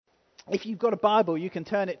If you've got a Bible, you can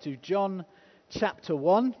turn it to John chapter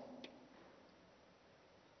 1.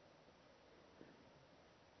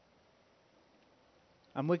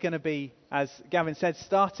 And we're going to be, as Gavin said,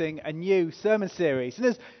 starting a new sermon series. And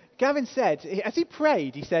as Gavin said, as he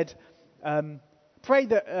prayed, he said, pray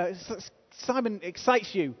that Simon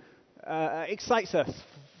excites us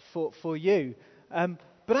for you.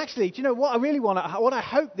 But actually, do you know what what I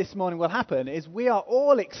hope this morning will happen is we are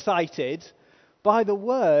all excited by the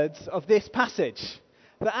words of this passage.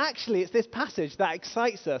 That actually it's this passage that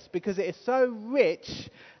excites us because it is so rich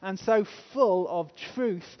and so full of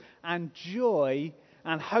truth and joy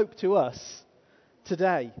and hope to us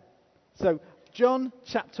today. So, John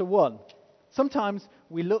chapter 1. Sometimes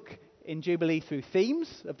we look in Jubilee through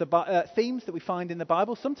themes themes that we find in the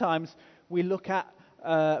Bible. Sometimes we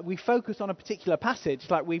we focus on a particular passage,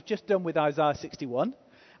 like we've just done with Isaiah 61.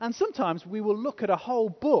 And sometimes we will look at a whole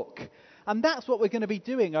book. And that's what we're going to be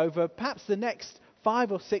doing over perhaps the next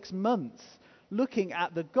 5 or 6 months, looking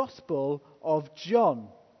at the Gospel of John.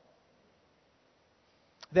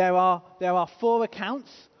 There are 4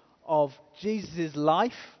 accounts of Jesus'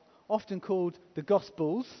 life, often called the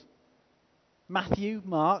Gospels: Matthew,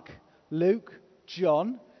 Mark, Luke,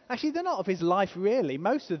 John. Actually, they're not of his life really.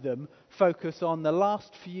 Most of them focus on the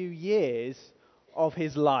last few years of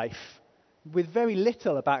his life, with very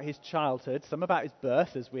little about his childhood, some about his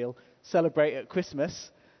birth, as we'll celebrate at Christmas.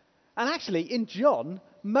 And actually, in John,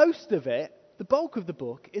 most of it, the bulk of the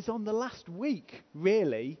book, is on the last week,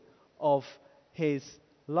 really, of his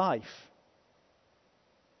life.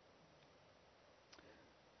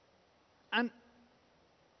 And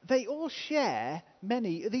they all share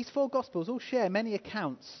these 4 Gospels all share many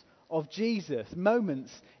accounts of Jesus,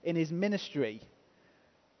 moments in his ministry.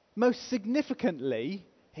 Most significantly,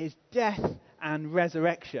 his death and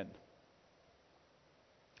resurrection.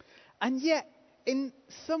 And yet, in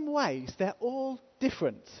some ways, they're all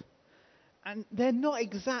different. And they're not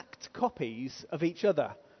exact copies of each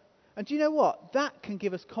other. And do you know what? That can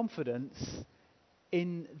give us confidence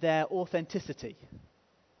in their authenticity.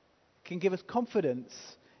 Can give us confidence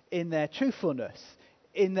in their truthfulness,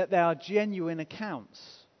 in that they are genuine accounts.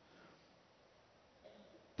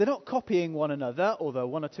 They're not copying one another, although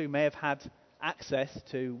one or two may have had access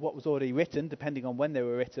to what was already written, depending on when they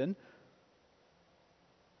were written.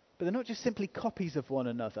 But they're not just simply copies of one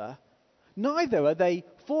another. Neither are they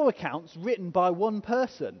 4 accounts written by one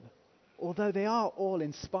person, although they are all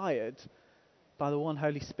inspired by the one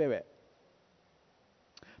Holy Spirit.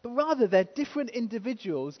 But rather, they're different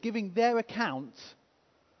individuals giving their account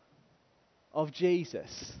of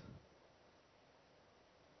Jesus.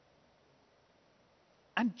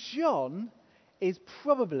 And John is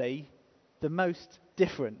probably the most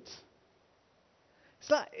different.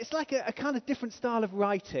 It's like a kind of different style of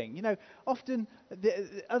writing. You know, often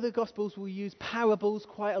the other Gospels will use parables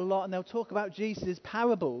quite a lot, and they'll talk about Jesus'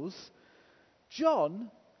 parables. John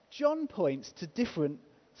points to different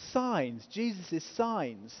signs, Jesus'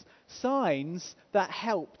 signs that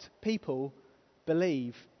helped people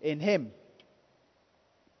believe in him.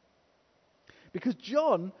 Because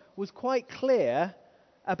John was quite clear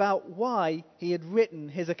about why he had written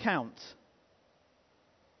his account.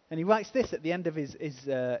 And he writes this at the end of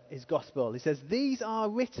his gospel. He says, "These are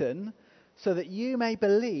written so that you may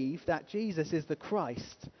believe that Jesus is the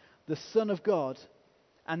Christ, the Son of God,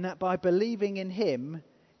 and that by believing in him,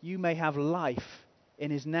 you may have life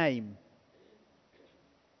in his name."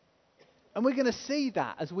 And we're going to see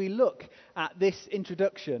that as we look at this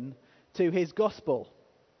introduction to his gospel.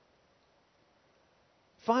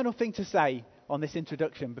 Final thing to say on this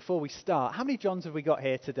introduction before we start. How many Johns have we got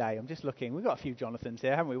here today? I'm just looking. We've got a few Jonathans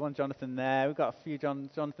here, haven't we? One Jonathan there. We've got a few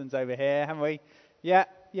Jonathans over here, haven't we? Yeah,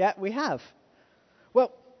 we have.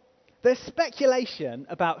 Well, there's speculation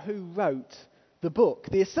about who wrote the book.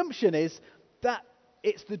 The assumption is that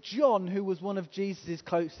it's the John who was one of Jesus'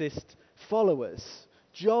 closest followers.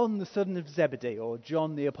 John, the son of Zebedee, or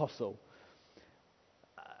John the Apostle.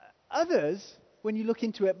 Others, when you look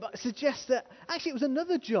into it, suggest that actually it was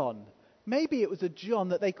another John. Maybe it was a John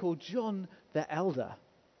that they called John the Elder,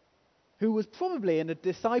 who was probably a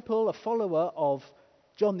disciple, a follower of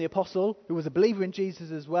John the Apostle, who was a believer in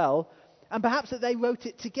Jesus as well, and perhaps that they wrote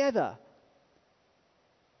it together.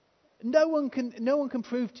 No one can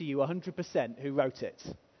prove to you 100% who wrote it.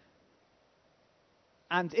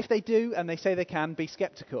 And if they do, and they say they can, be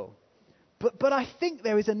skeptical. But I think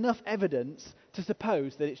there is enough evidence to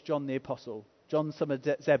suppose that it's John the Apostle, John son of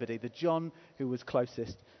Zebedee, the John who was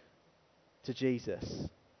closest to Jesus.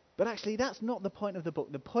 But actually, that's not the point of the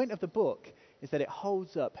book. The point of the book is that it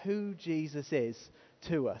holds up who Jesus is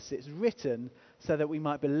to us. It's written so that we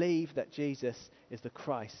might believe that Jesus is the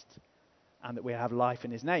Christ, and that we have life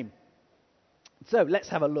in his name. So let's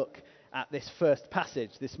have a look at this first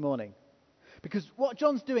passage this morning. Because what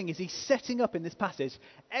John's doing is he's setting up in this passage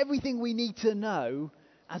everything we need to know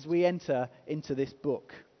as we enter into this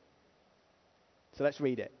book. So let's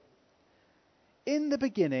read it. In the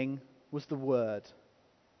beginning was the Word,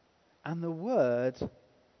 and the Word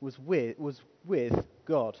was with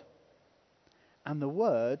God. And the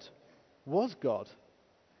Word was God.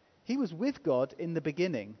 He was with God in the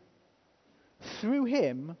beginning. Through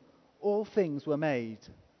him all things were made.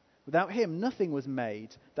 Without him nothing was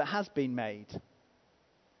made that has been made.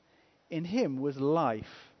 In him was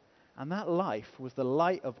life, and that life was the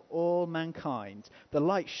light of all mankind. The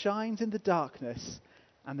light shines in the darkness,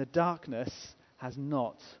 and the darkness has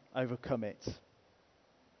not overcome it.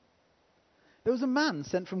 There was a man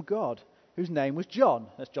sent from God whose name was John.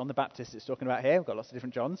 That's John the Baptist it's talking about here. We've got lots of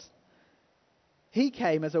different Johns. He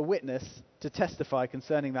came as a witness to testify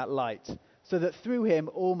concerning that light, so that through him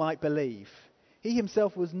all might believe. He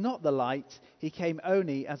himself was not the light. He came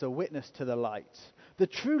only as a witness to the light. The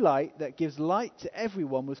true light that gives light to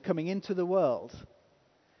everyone was coming into the world.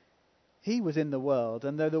 He was in the world,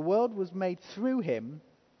 and though the world was made through him,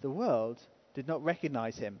 the world did not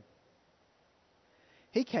recognize him.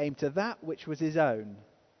 He came to that which was his own,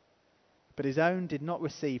 but his own did not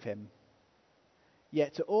receive him.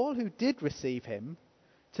 Yet to all who did receive him,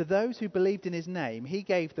 to those who believed in his name, he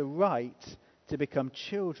gave the right to become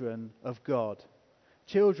children of God.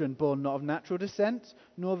 Children born not of natural descent,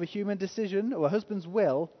 nor of a human decision or a husband's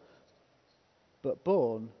will, but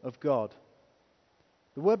born of God.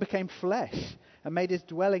 The Word became flesh and made his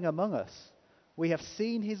dwelling among us. We have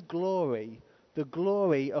seen his glory, the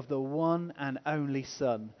glory of the one and only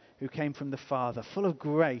Son, who came from the Father, full of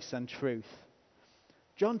grace and truth.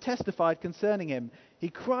 John testified concerning him. He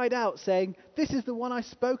cried out, saying, "This is the one I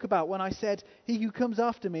spoke about when I said, 'He who comes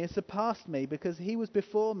after me has surpassed me, because he was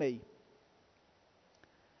before me.'"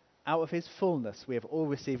 Out of his fullness we have all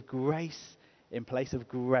received grace in place of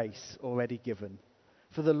grace already given.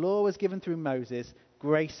 For the law was given through Moses,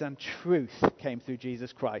 grace and truth came through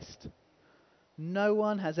Jesus Christ. No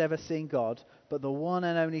one has ever seen God, but the one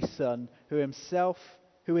and only Son, who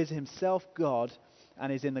is himself God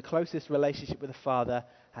and is in the closest relationship with the Father,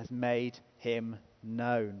 has made him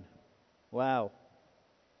known. Wow.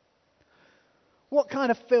 What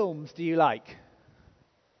kind of films do you like?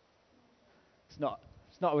 It's not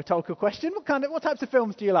a rhetorical question. What types of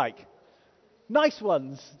films do you like? Nice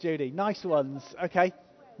ones, Judy. Nice ones. Okay.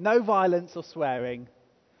 No violence or swearing.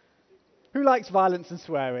 Who likes violence and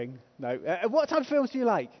swearing? No. What type of films do you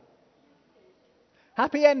like?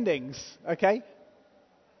 Happy endings. Okay.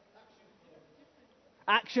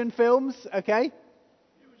 Action films. Okay.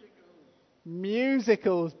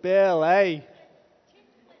 Musicals, Bill, eh?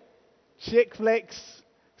 Chick flicks.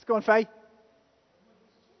 Let's go on, Faye.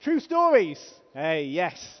 True stories. Hey,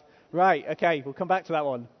 yes. Right, okay, we'll come back to that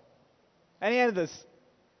one. Any others?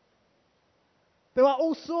 There are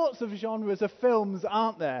all sorts of genres of films,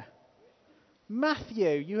 aren't there? Matthew,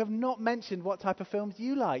 you have not mentioned what type of films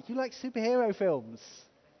you like. You like superhero films.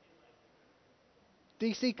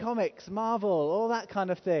 DC Comics, Marvel, all that kind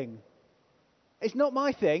of thing. It's not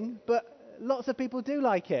my thing, but lots of people do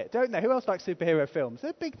like it, don't they? Who else likes superhero films?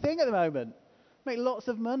 They're a big thing at the moment. Make lots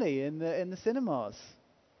of money in the cinemas.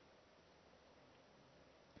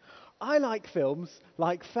 I like films,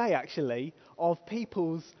 like Faye actually, of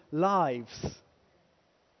people's lives.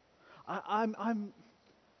 I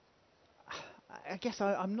guess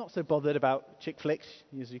I'm not so bothered about chick flicks,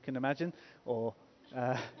 as you can imagine, or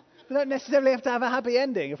they don't necessarily have to have a happy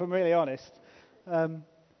ending, if I'm really honest.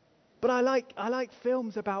 But I like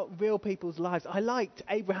films about real people's lives. I liked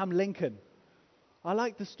Abraham Lincoln. I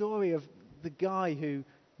liked the story of the guy who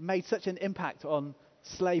made such an impact on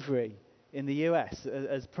slavery in the US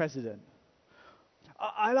as president.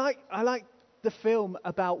 I like the film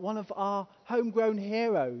about one of our homegrown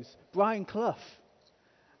heroes, Brian Clough,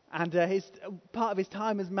 and his part of his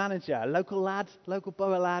time as manager, local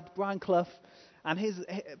borough lad, Brian Clough, and his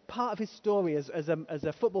part of his story as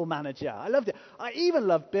a football manager. I loved it. I even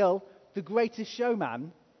loved Bill, The Greatest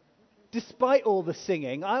Showman. Despite all the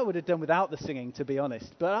singing, I would have done without the singing, to be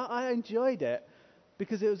honest, but I enjoyed it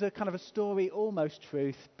because it was a kind of a story, almost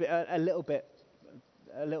truth, but a little bit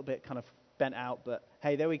kind of bent out. But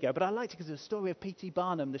hey, there we go. But I liked it because it was a story of P.T.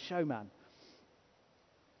 Barnum, the showman.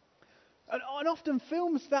 And often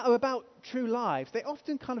films that are about true lives, they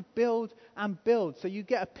often kind of build and build, so you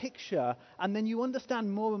get a picture, and then you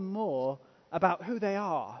understand more and more about who they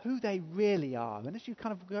are, who they really are. And as you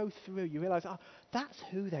kind of go through, you realize, oh, that's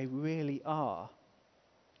who they really are.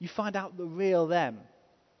 You find out the real them.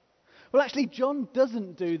 Well, actually, John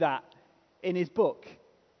doesn't do that in his book.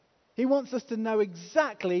 He wants us to know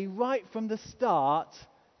exactly right from the start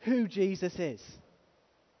who Jesus is.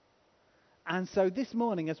 And so this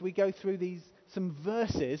morning, as we go through some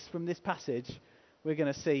verses from this passage, we're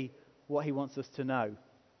going to see what he wants us to know.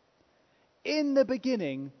 In the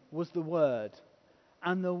beginning was the Word,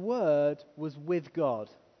 and the Word was with God,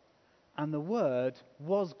 and the Word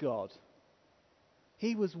was God.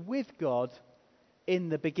 He was with God in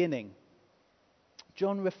the beginning.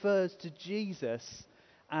 John refers to Jesus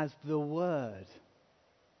as the Word.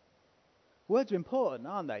 Words are important,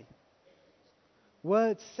 aren't they?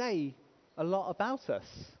 Words say a lot about us.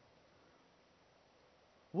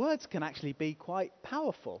 Words can actually be quite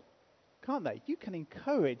powerful, can't they? You can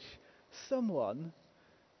encourage someone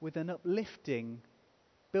with an uplifting,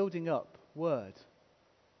 building up word.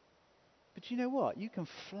 But you know what? You can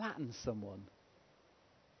flatten someone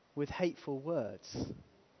with hateful words.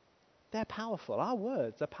 They're powerful. Our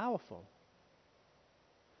words are powerful.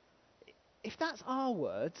 If that's our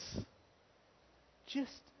words,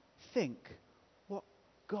 just think what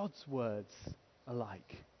God's words are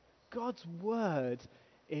like. God's word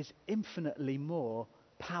is infinitely more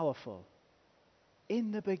powerful.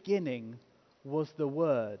 In the beginning was the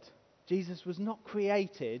Word. Jesus was not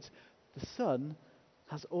created. The Son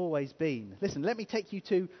has always been. Listen, let me take you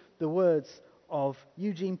to the words of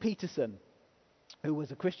Eugene Peterson, who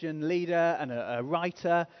was a Christian leader and a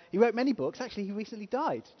writer. He wrote many books. Actually, he recently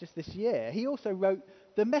died just this year. He also wrote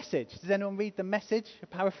The Message. Does anyone read The Message? A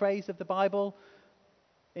paraphrase of the Bible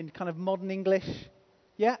in kind of modern English?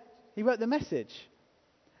 Yeah, he wrote The Message.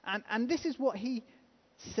 And this is what he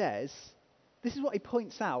says. This is what he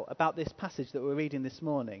points out about this passage that we're reading this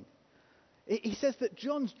morning. He says that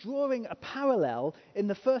John's drawing a parallel in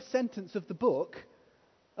the first sentence of the book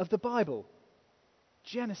of the Bible,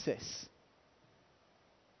 Genesis.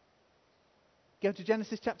 Go to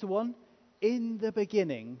Genesis chapter 1. In the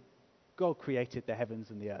beginning, God created the heavens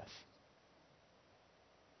and the earth.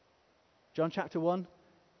 John chapter 1,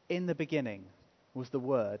 in the beginning was the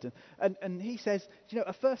Word. And he says,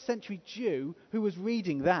 a first century Jew who was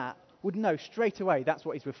reading that would know straight away that's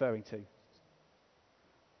what he's referring to.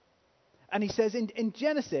 And he says in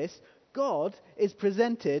Genesis, God is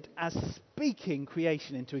presented as speaking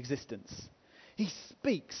creation into existence. He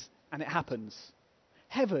speaks and it happens.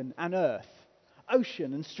 Heaven and earth,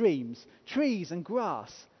 ocean and streams, trees and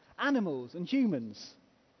grass, animals and humans.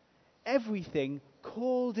 Everything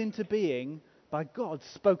called into being by God's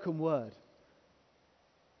spoken word.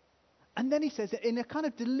 And then he says that in a kind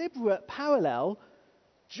of deliberate parallel,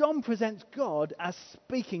 John presents God as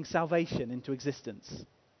speaking salvation into existence.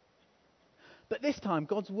 But this time,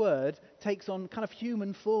 God's word takes on kind of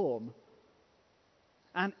human form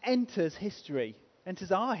and enters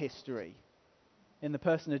our history in the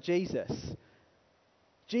person of Jesus.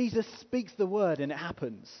 Jesus speaks the word and it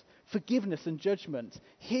happens. Forgiveness and judgment,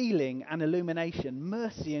 healing and illumination,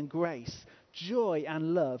 mercy and grace, joy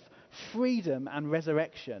and love, freedom and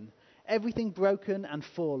resurrection, everything broken and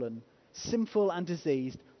fallen, sinful and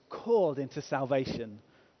diseased, called into salvation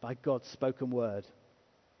by God's spoken word.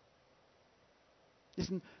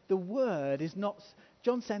 Listen, the word is not,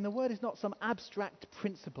 John's saying the word is not some abstract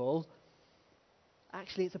principle.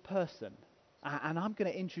 Actually, it's a person. And I'm going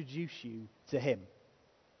to introduce you to him.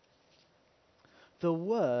 The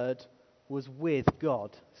Word was with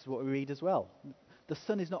God. This is what we read as well. The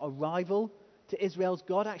Son is not a rival to Israel's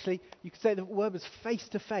God. Actually, you could say the Word was face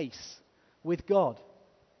to face with God.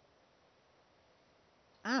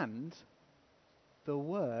 And the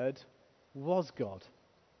Word was God.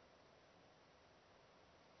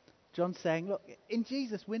 John's saying, look, in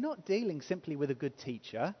Jesus, we're not dealing simply with a good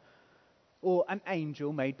teacher or an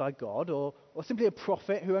angel made by God or simply a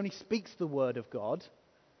prophet who only speaks the word of God.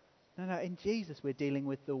 No, in Jesus we're dealing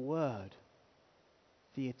with the Word,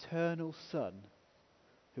 the eternal Son,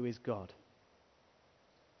 who is God.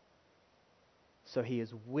 So he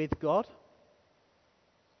is with God,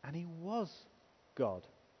 and he was God.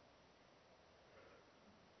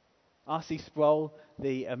 R.C. Sproul,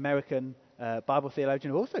 the American Bible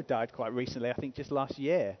theologian who also died quite recently, I think just last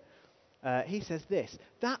year, he says this,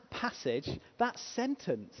 that passage, that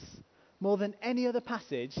sentence, more than any other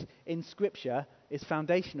passage in Scripture, is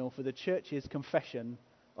foundational for the church's confession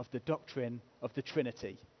of the doctrine of the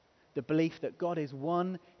Trinity. The belief that God is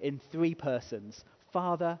one in three persons,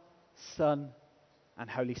 Father, Son, and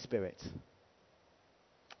Holy Spirit.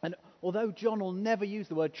 And although John will never use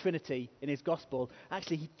the word Trinity in his gospel,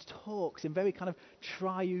 actually he talks in very kind of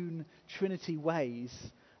triune Trinity ways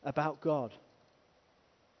about God.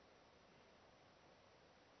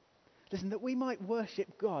 Listen, that we might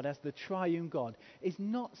worship God as the triune God is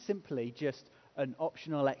not simply just an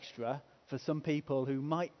optional extra for some people who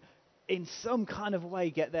might in some kind of way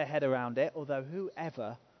get their head around it, although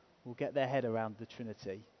whoever will get their head around the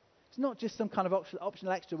Trinity. It's not just some kind of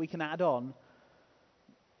optional extra we can add on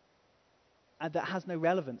and that has no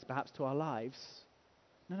relevance perhaps to our lives.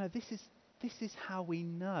 No, this is how we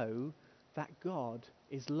know that God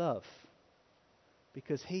is love,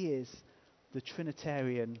 because he is the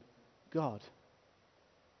Trinitarian God.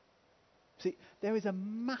 See, there is a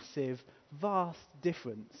massive, vast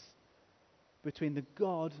difference between the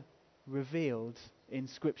God revealed in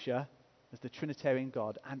Scripture as the Trinitarian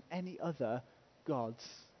God and any other gods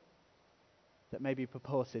that may be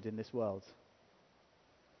purported in this world.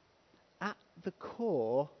 At the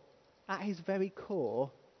core, at his very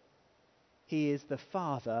core, he is the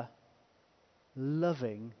Father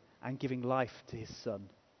loving and giving life to his Son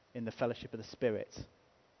in the fellowship of the Spirit.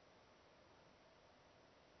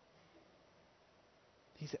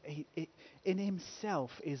 In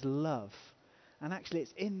himself is love. And actually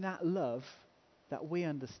it's in that love that we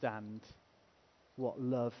understand what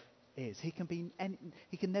love is. He can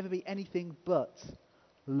never be anything but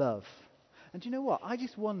love. And do you know what? I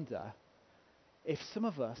just wonder if some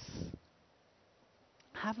of us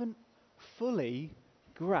haven't fully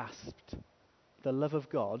grasped the love of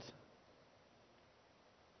God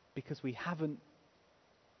because we haven't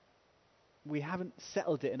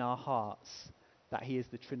settled it in our hearts that he is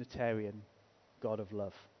the Trinitarian God of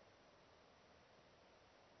love.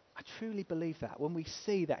 I truly believe that. When we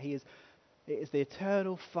see that it is the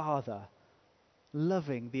eternal Father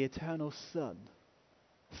loving the eternal Son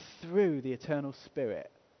through the eternal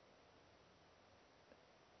Spirit,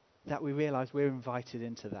 that we realize we're invited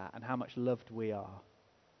into that and how much loved we are.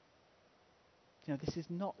 You know, this is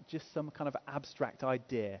not just some kind of abstract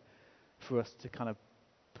idea for us to kind of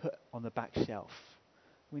put on the back shelf.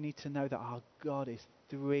 We need to know that our God is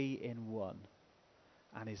 3 in 1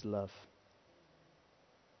 and is love.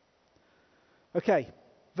 Okay,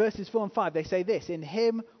 verses 4 and 5, they say this: in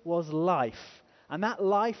him was life, and that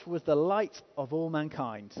life was the light of all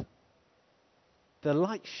mankind. The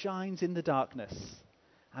light shines in the darkness,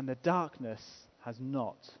 and the darkness has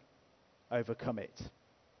not overcome it.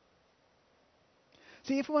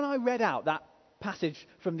 See, if when I read out that passage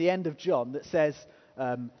from the end of John that says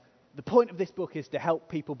the point of this book is to help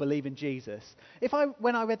people believe in Jesus,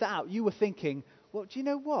 when I read that out, you were thinking, well, do you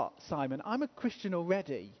know what, Simon? I'm a Christian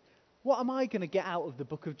already. What am I going to get out of the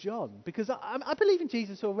book of John? Because I believe in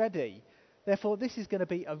Jesus already. Therefore, this is going to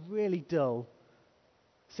be a really dull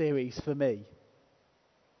series for me.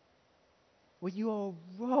 Well, you're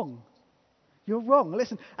wrong. You're wrong.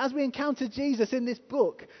 Listen, as we encounter Jesus in this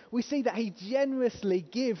book, we see that he generously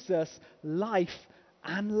gives us life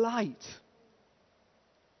and light.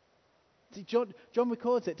 See, John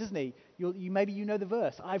records it, doesn't he? Maybe you know the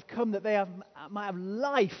verse. I've come that they might have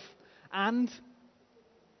life and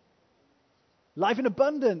life in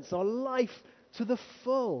abundance, or life to the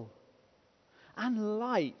full. And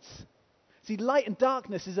light. See, light and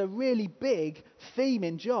darkness is a really big theme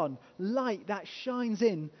in John. Light that shines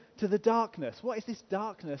in to the darkness. What is this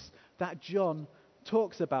darkness that John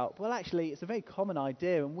talks about? Well, actually, it's a very common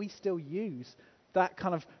idea, and we still use that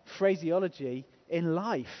kind of phraseology in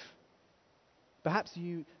life. Perhaps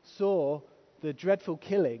you saw the dreadful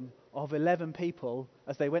killing of 11 people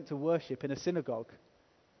as they went to worship in a synagogue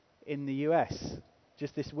in the US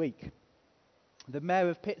just this week. The mayor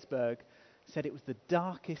of Pittsburgh said it was the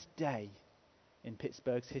darkest day in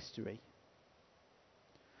Pittsburgh's history.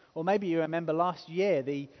 Or maybe you remember last year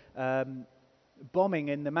the bombing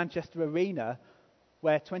in the Manchester Arena,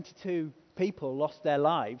 where 22 people lost their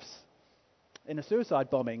lives in a suicide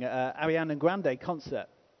bombing at an Ariana Grande concert.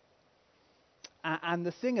 And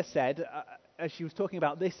the singer said, as she was talking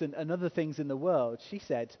about this and other things in the world, she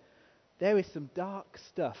said, there is some dark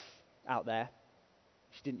stuff out there.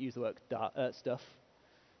 She didn't use the word stuff.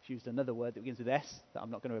 She used another word that begins with S that I'm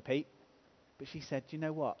not going to repeat. But she said, do you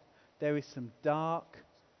know what? There is some dark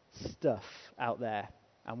stuff out there,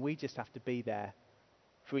 and we just have to be there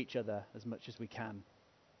for each other as much as we can.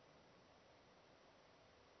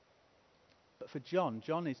 But for John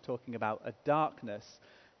is talking about a darkness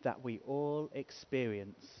that we all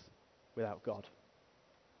experience without God.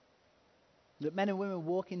 That men and women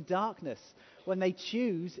walk in darkness when they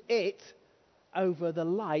choose it over the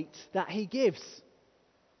light that he gives.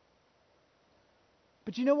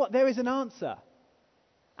 But you know what? There is an answer.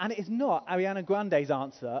 And it is not Ariana Grande's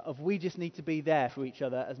answer of we just need to be there for each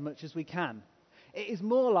other as much as we can. It is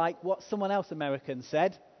more like what someone else American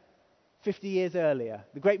said 50 years earlier.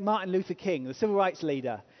 The great Martin Luther King, the civil rights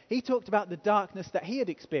leader. He talked about the darkness that he had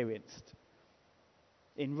experienced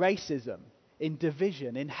in racism, in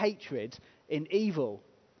division, in hatred, in evil.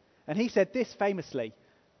 And he said this famously: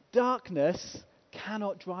 darkness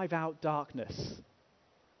cannot drive out darkness.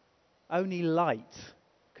 Only light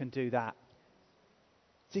can do that.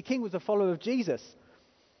 See, King was a follower of Jesus,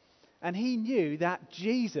 and he knew that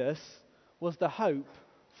Jesus was the hope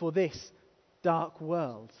for this dark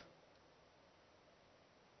world.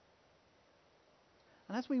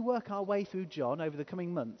 And as we work our way through John over the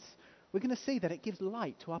coming months, we're going to see that it gives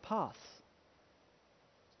light to our paths.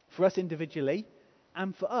 For us individually,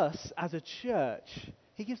 and for us as a church,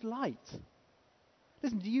 he gives light.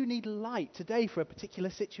 Listen, do you need light today for a particular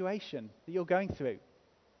situation that you're going through?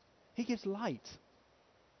 He gives light.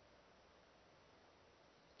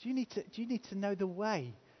 Do you need to know the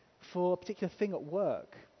way for a particular thing at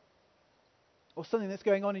work? Or something that's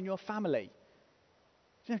going on in your family?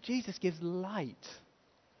 Do you know, Jesus gives light.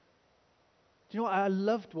 Do you know what? I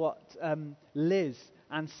loved what Liz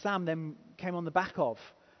and Sam then came on the back of,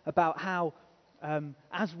 about how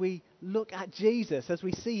as we look at Jesus, as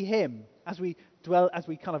we see him, as we dwell, as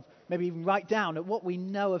we kind of maybe even write down at what we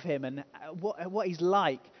know of him and what he's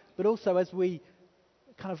like, but also as we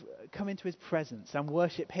kind of come into his presence and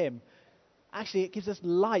worship him, actually it gives us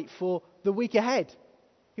light for the week ahead.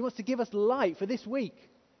 He wants to give us light for this week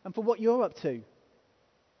and for what you're up to.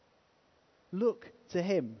 Look to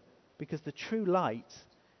him, because the true light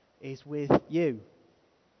is with you.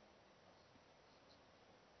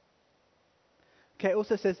 Okay, it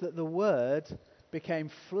also says that the Word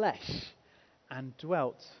became flesh and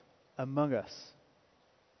dwelt among us.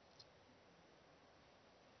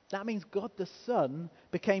 That means God the Son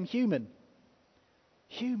became human.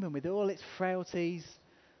 Human with all its frailties,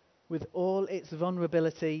 with all its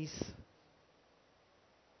vulnerabilities.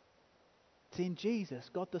 See, in Jesus,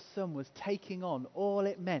 God the Son was taking on all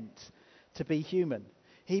it meant to be human.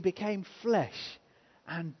 He became flesh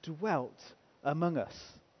and dwelt among us.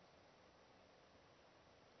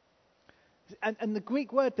 And the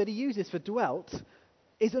Greek word that he uses for dwelt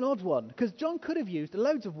is an odd one, because John could have used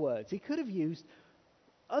loads of words. He could have used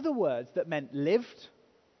other words that meant lived,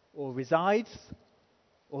 or resides,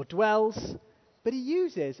 or dwells, but he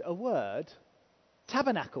uses a word,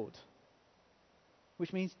 tabernacled,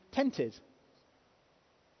 which means tented.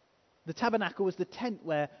 The tabernacle was the tent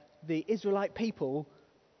where the Israelite people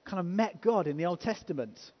kind of met God in the Old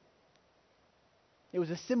Testament. It was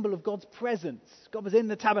a symbol of God's presence. God was in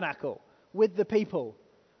the tabernacle with the people.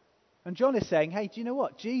 And John is saying, hey, do you know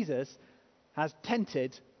what? Jesus has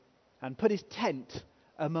tented and put his tent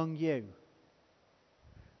among you.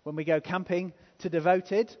 When we go camping to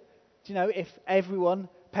Devoted, do you know, if everyone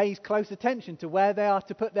pays close attention to where they are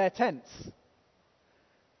to put their tents,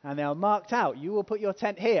 and they are marked out, you will put your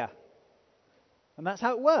tent here. And that's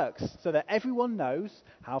how it works, so that everyone knows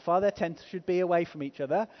how far their tents should be away from each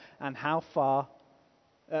other, and how far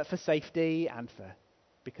for safety and for,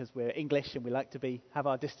 because we're English and we like to have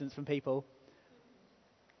our distance from people.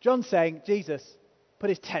 John's saying Jesus put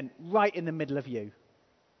his tent right in the middle of you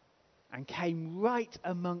and came right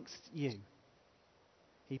amongst you.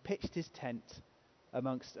 He pitched his tent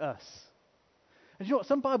amongst us. And you know what?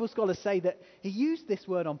 Some Bible scholars say that he used this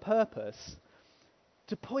word on purpose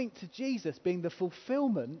to point to Jesus being the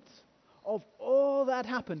fulfillment of all that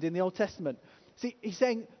happened in the Old Testament. See, he's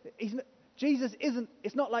saying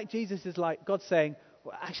it's not like Jesus is like God saying,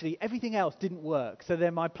 well, actually, everything else didn't work, so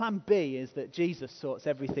then my plan B is that Jesus sorts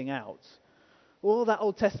everything out. All that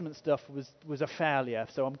Old Testament stuff was a failure,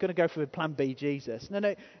 so I'm going to go for plan B, Jesus.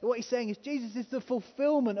 No, what he's saying is Jesus is the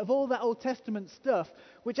fulfillment of all that Old Testament stuff,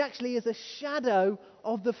 which actually is a shadow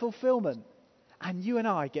of the fulfillment. And you and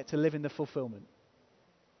I get to live in the fulfillment.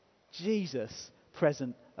 Jesus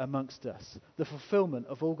present amongst us, the fulfillment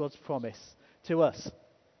of all God's promise to us.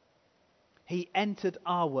 He entered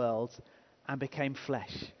our world and became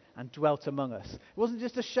flesh and dwelt among us. It wasn't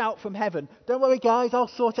just a shout from heaven, don't worry guys, I'll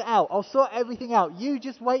sort it out. I'll sort everything out. You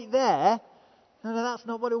just wait there. No, that's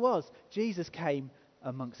not what it was. Jesus came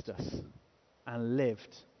amongst us and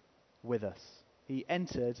lived with us. He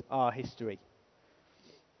entered our history.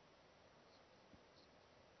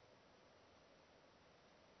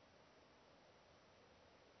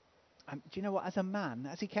 And do you know what? As a man,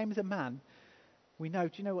 as he came as a man, we know,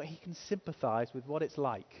 do you know what? He can sympathize with what it's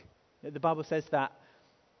like. The Bible says that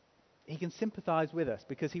he can sympathize with us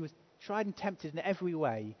because he was tried and tempted in every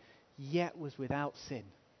way, yet was without sin.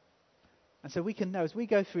 And so we can know, as we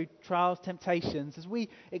go through trials, temptations, as we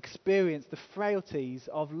experience the frailties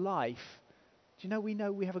of life, do you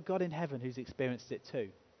know we have a God in heaven who's experienced it too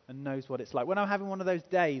and knows what it's like. When I'm having one of those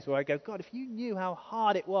days where I go, God, if you knew how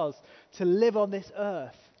hard it was to live on this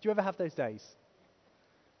earth. Do you ever have those days?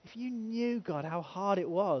 If you knew, God, how hard it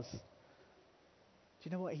was. Do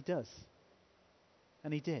you know what he does?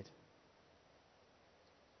 And he did.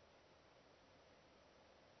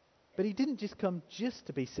 But he didn't just come just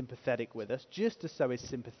to be sympathetic with us, just to sow his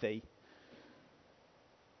sympathy.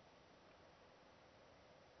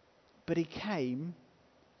 But he came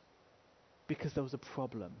because there was a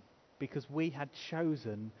problem, because we had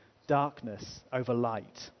chosen darkness over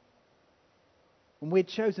light. And we'd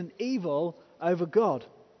chosen evil over God.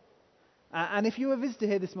 And if you're a visitor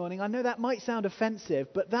here this morning, I know that might sound offensive,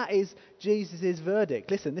 but that is Jesus' verdict.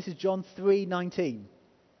 Listen, this is John 3:19.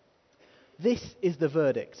 This is the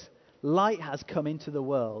verdict. Light has come into the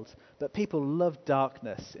world, but people loved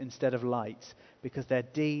darkness instead of light because their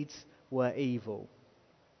deeds were evil.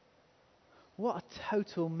 What a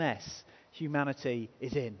total mess humanity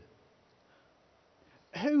is in.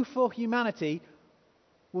 Who for humanity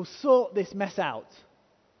will sort this mess out?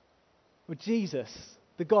 Well, Jesus,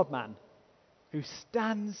 the God-man, who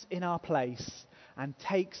stands in our place and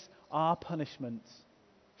takes our punishment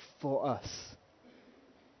for us.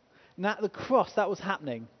 And at the cross, that was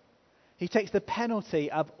happening. He takes the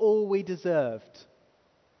penalty of all we deserved.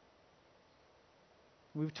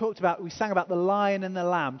 We sang about the lion and the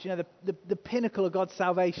lamb. Do you know the pinnacle of God's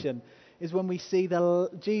salvation is when we see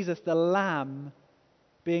Jesus, the lamb,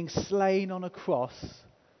 being slain on a cross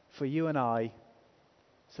for you and I,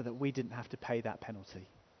 so that we didn't have to pay that penalty.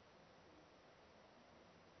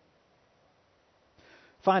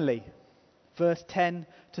 Finally, verse 10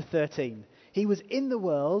 to 13. He was in the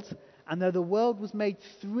world, and though the world was made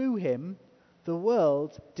through him, the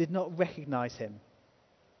world did not recognize him.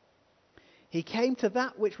 He came to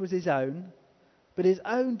that which was his own, but his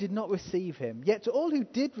own did not receive him. Yet to all who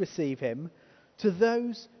did receive him, to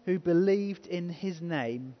those who believed in his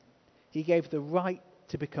name, he gave the right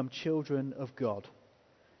to become children of God.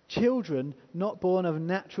 Children not born of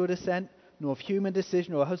natural descent, nor of human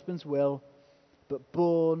decision or a husband's will, but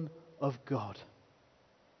born of God.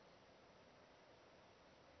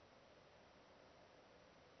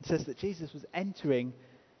 It says that Jesus was entering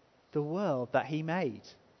the world that he made.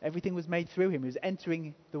 Everything was made through him. He was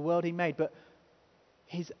entering the world he made, but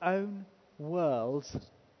his own world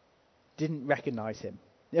didn't recognize him.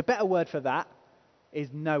 A better word for that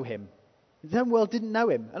is know him. His own world didn't know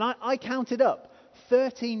him. And I counted up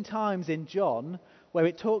 13 times in John where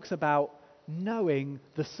it talks about knowing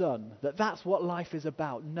the Son, that's what life is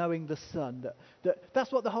about, knowing the Son.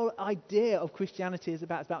 That's what the whole idea of Christianity is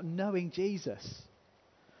about. It's about knowing Jesus.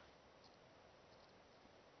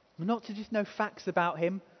 Not to just know facts about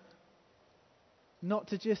him, not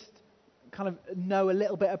to just kind of know a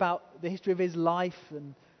little bit about the history of his life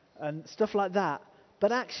and stuff like that,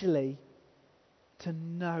 but actually to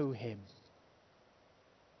know him,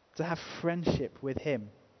 to have friendship with him.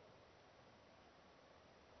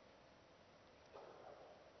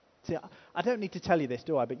 See, I don't need to tell you this,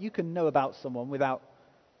 do I? But you can know about someone without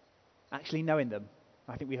actually knowing them.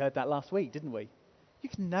 I think we heard that last week, didn't we? You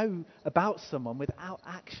can know about someone without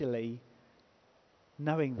actually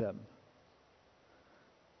knowing them.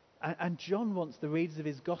 And John wants the readers of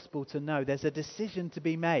his gospel to know there's a decision to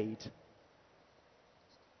be made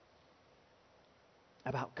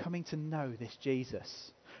about coming to know this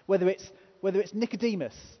Jesus. Whether it's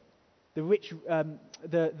Nicodemus, the rich,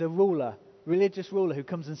 the ruler, religious ruler who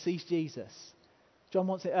comes and sees Jesus. John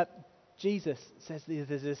wants it. Jesus says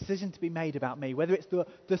there's a decision to be made about me. Whether it's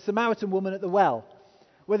the Samaritan woman at the well,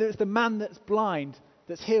 whether it's the man that's blind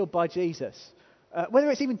that's healed by Jesus,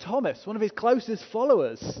 whether it's even Thomas, one of his closest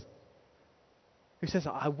followers, who says,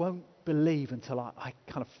 I won't believe until I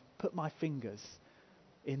kind of put my fingers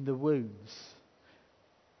in the wounds.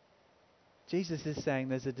 Jesus is saying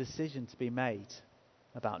there's a decision to be made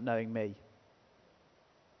about knowing me.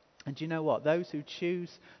 And do you know what? Those who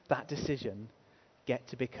choose that decision get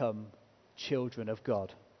to become children of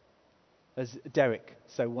God. As Derek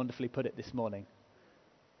so wonderfully put it this morning.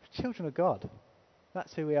 Children of God.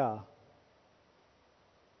 That's who we are.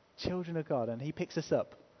 Children of God. And he picks us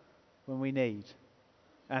up when we need.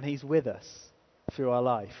 And he's with us through our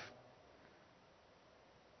life.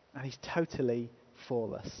 And he's totally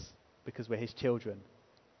for us because we're his children.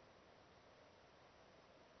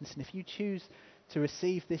 Listen, if you choose to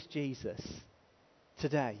receive this Jesus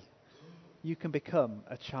today, you can become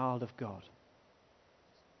a child of God.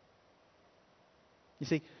 You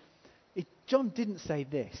see, John didn't say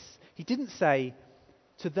this. He didn't say,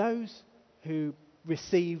 to those who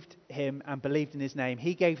received him and believed in his name,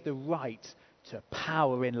 he gave the right to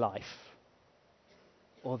power in life.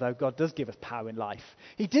 Although God does give us power in life.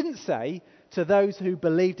 He didn't say, to those who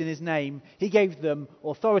believed in his name, he gave them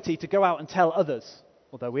authority to go out and tell others.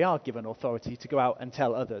 Although we are given authority to go out and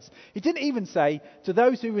tell others. He didn't even say, to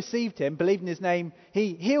those who received him, believed in his name,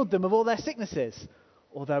 he healed them of all their sicknesses.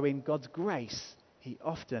 Although in God's grace, he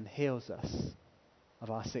often heals us. of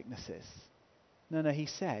our sicknesses. No, he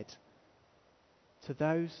said, to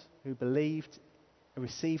those who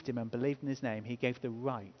received him and believed in his name, he gave the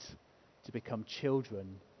right to become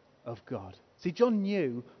children of God. See, John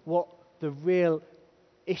knew what the real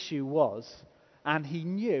issue was, and he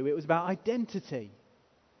knew it was about identity.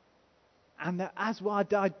 And that as our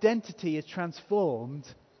identity is transformed,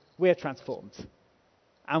 we're transformed.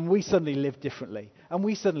 And we suddenly live differently. And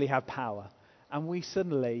we suddenly have power. And we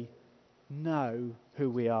suddenly know who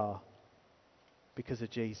we are because of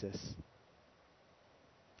Jesus.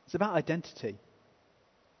 It's about identity.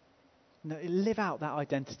 Live out that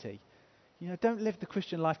identity. Don't live the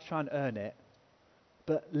Christian life to try and earn it,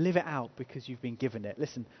 but live it out because you've been given it.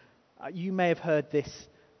 Listen, you may have heard this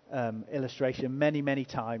illustration many, many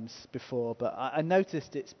times before, but I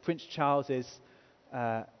noticed it's Prince Charles's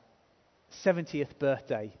 70th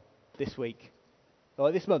birthday this week,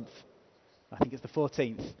 or this month. I think it's the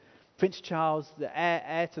 14th. Prince Charles, the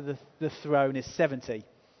heir to the throne, is 70.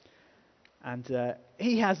 And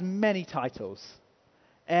he has many titles.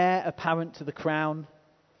 Heir apparent to the crown,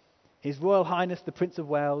 His Royal Highness the Prince of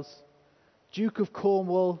Wales, Duke of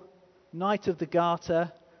Cornwall, Knight of the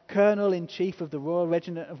Garter, Colonel-in-Chief of the Royal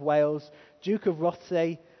Regiment of Wales, Duke of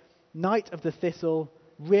Rothesay, Knight of the Thistle,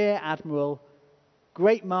 Rear Admiral,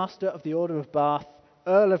 Great Master of the Order of Bath,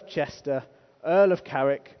 Earl of Chester, Earl of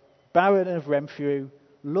Carrick, Baron of Renfrew,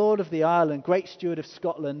 Lord of the Isle and Great Steward of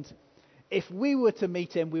Scotland. If we were to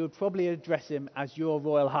meet him, we would probably address him as Your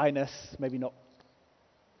Royal Highness. Maybe not.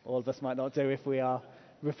 All of us might not do if we are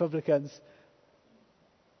Republicans.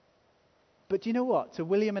 But do you know what? To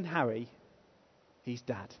William and Harry, he's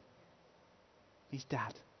Dad. He's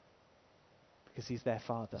Dad. Because he's their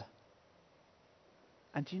father.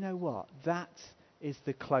 And do you know what? That is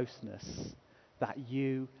the closeness that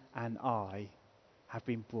you and I have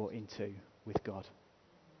been brought into with God.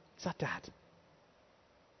 It's our Dad.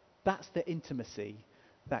 That's the intimacy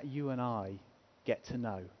that you and I get to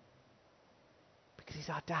know. Because he's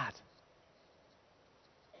our Dad.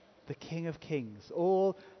 The King of Kings.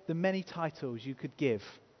 All the many titles you could give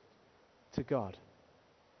to God.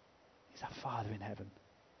 He's our Father in heaven.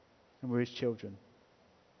 And we're his children.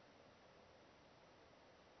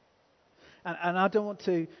 And I don't want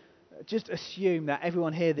to just assume that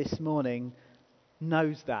everyone here this morning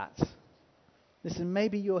knows that. Listen,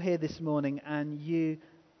 maybe you're here this morning and you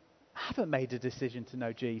haven't made a decision to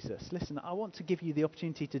know Jesus. Listen, I want to give you the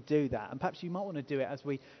opportunity to do that. And perhaps you might want to do it as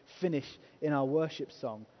we finish in our worship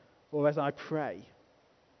song or as I pray.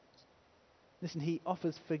 Listen, he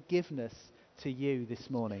offers forgiveness to you this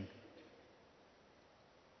morning.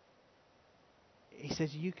 He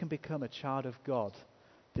says you can become a child of God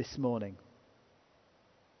this morning.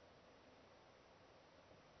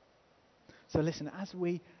 So listen, as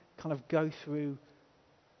we kind of go through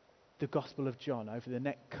the Gospel of John over the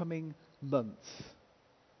next coming months,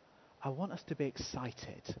 I want us to be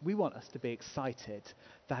excited. We want us to be excited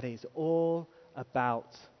that is all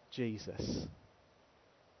about Jesus.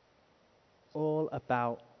 All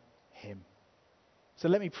about him. So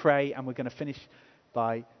let me pray, and we're going to finish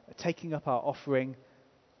by taking up our offering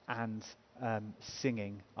and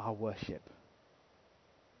singing our worship.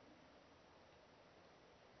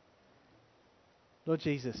 Lord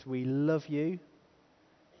Jesus, we love you,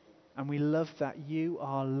 and we love that you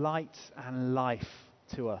are light and life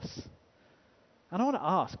to us. And I want to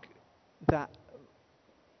ask that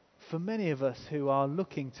for many of us who are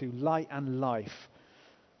looking to light and life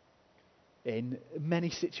in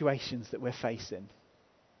many situations that we're facing,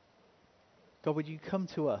 God, would you come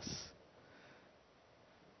to us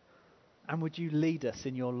and would you lead us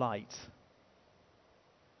in your light?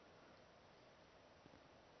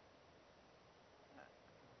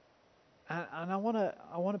 And I want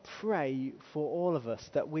to pray for all of us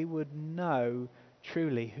that we would know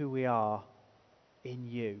truly who we are in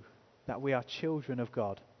you, that we are children of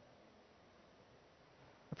God.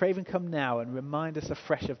 I pray even come now and remind us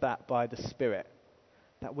afresh of that by the Spirit,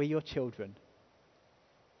 that we're your children.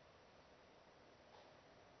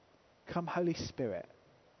 Come, Holy Spirit.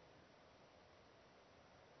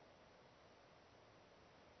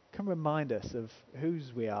 Come remind us of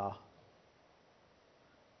whose we are.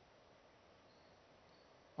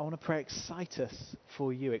 I want to pray, excite us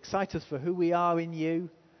for you. Excite us for who we are in you,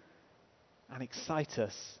 and excite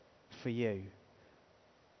us for you.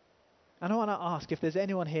 And I want to ask if there's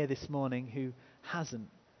anyone here this morning who hasn't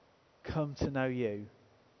come to know you,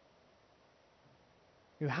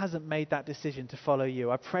 who hasn't made that decision to follow you.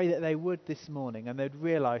 I pray that they would this morning, and they'd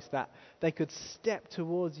realize that they could step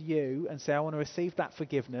towards you and say, I want to receive that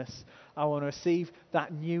forgiveness. I want to receive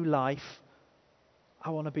that new life. I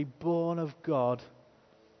want to be born of God.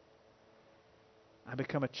 and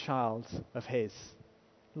become a child of His.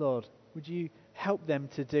 Lord, would you help them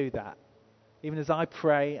to do that, even as I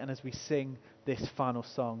pray and as we sing this final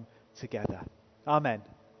song together. Amen.